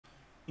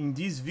In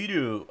this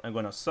video, I'm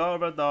gonna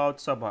solve our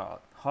doubts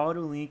about how to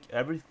link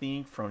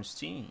everything from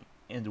Steam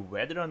and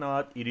whether or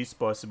not it is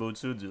possible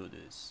to do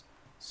this.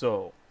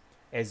 So,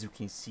 as you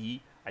can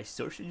see, I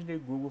searched in the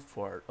Google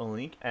for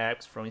unlink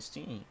apps from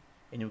Steam,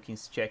 and you can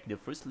check the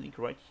first link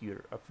right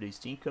here of the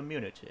Steam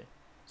community.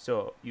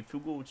 So, if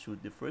you go to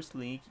the first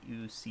link,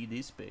 you see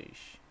this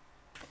page,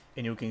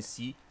 and you can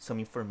see some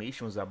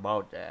informations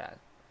about that.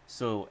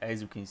 So,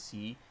 as you can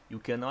see, you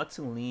cannot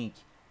link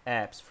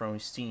apps from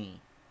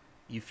Steam.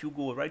 If you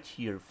go right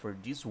here for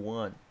this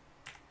one,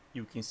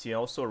 you can see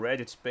also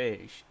Reddit's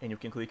page, and you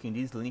can click in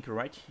this link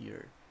right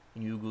here,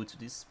 and you go to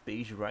this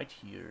page right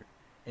here,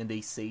 and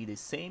they say the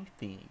same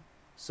thing.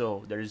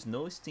 So there is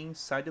no Steam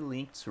side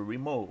link to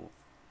remove.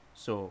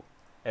 So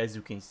as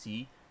you can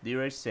see, they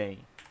are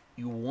saying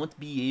you won't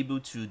be able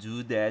to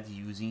do that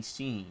using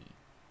Steam.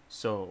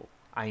 So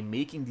I'm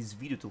making this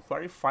video to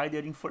clarify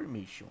that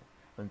information.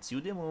 Until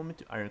the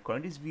moment I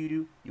record this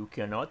video, you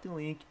cannot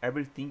link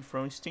everything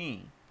from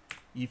Steam.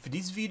 If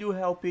this video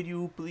helped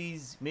you,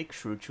 please make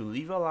sure to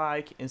leave a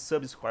like and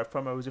subscribe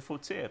for more useful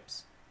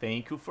tips.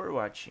 Thank you for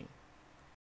watching.